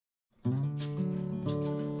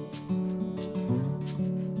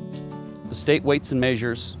The state weights and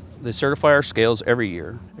measures, they certify our scales every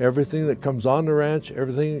year. Everything that comes on the ranch,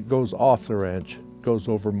 everything that goes off the ranch goes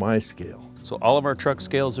over my scale. So all of our truck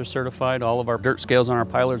scales are certified, all of our dirt scales on our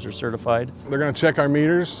pilers are certified. They're going to check our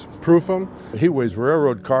meters, proof them. He weighs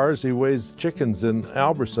railroad cars, he weighs chickens in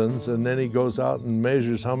Albertsons, and then he goes out and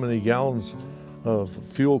measures how many gallons of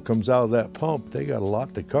fuel comes out of that pump. They got a lot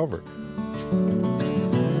to cover.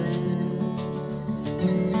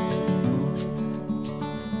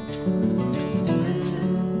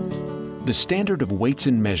 The standard of weights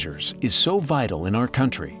and measures is so vital in our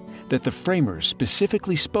country that the framers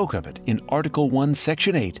specifically spoke of it in Article 1,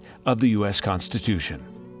 Section 8 of the U.S. Constitution.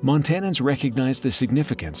 Montanans recognized the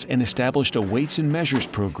significance and established a weights and measures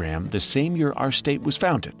program the same year our state was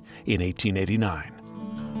founded, in 1889.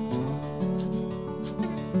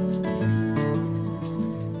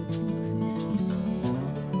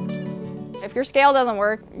 If your scale doesn't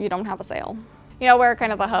work, you don't have a sale. You know, we're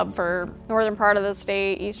kind of a hub for northern part of the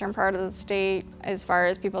state, eastern part of the state, as far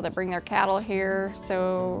as people that bring their cattle here.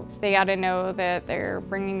 So they got to know that they're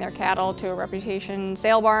bringing their cattle to a reputation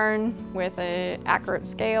sale barn with an accurate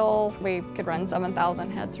scale. We could run 7,000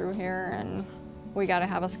 head through here, and we got to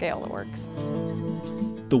have a scale that works.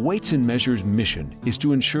 The Weights and Measures mission is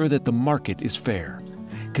to ensure that the market is fair.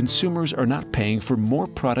 Consumers are not paying for more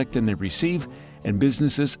product than they receive, and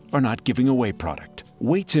businesses are not giving away product.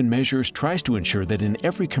 Weights and Measures tries to ensure that in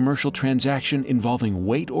every commercial transaction involving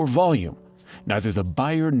weight or volume, neither the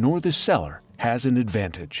buyer nor the seller has an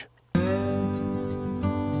advantage.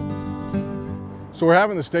 So we're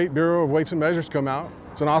having the State Bureau of Weights and Measures come out.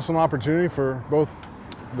 It's an awesome opportunity for both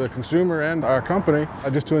the consumer and our company,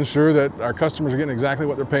 just to ensure that our customers are getting exactly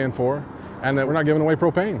what they're paying for and that we're not giving away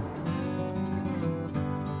propane.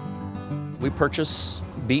 We purchase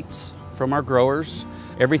beets from our growers.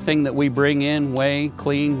 Everything that we bring in, weigh,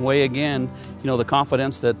 clean, weigh again, you know, the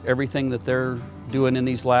confidence that everything that they're doing in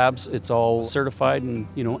these labs, it's all certified and,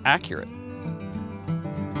 you know, accurate.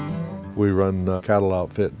 We run a cattle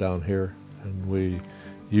outfit down here, and we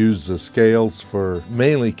use the scales for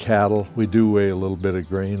mainly cattle. We do weigh a little bit of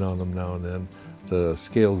grain on them now and then. The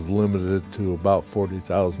scale's limited to about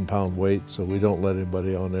 40,000 pound weight, so we don't let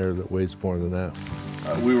anybody on there that weighs more than that.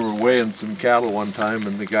 We were weighing some cattle one time,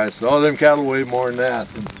 and the guy said, "Oh, them cattle weigh more than that."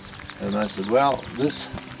 And I said, "Well, this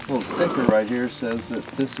little sticker right here says that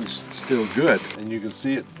this is still good," and you can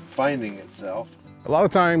see it finding itself. A lot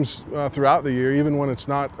of times throughout the year, even when it's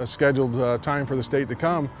not a scheduled time for the state to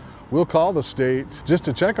come, we'll call the state just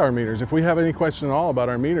to check our meters. If we have any question at all about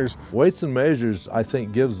our meters. Weights and Measures, I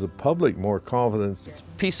think, gives the public more confidence. It's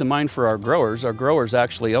peace of mind for our growers. Our growers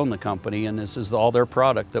actually own the company, and this is all their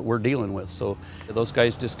product that we're dealing with. So those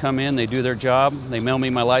guys just come in, they do their job, they mail me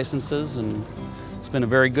my licenses, and it's been a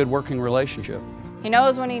very good working relationship. He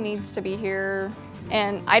knows when he needs to be here,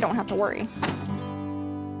 and I don't have to worry.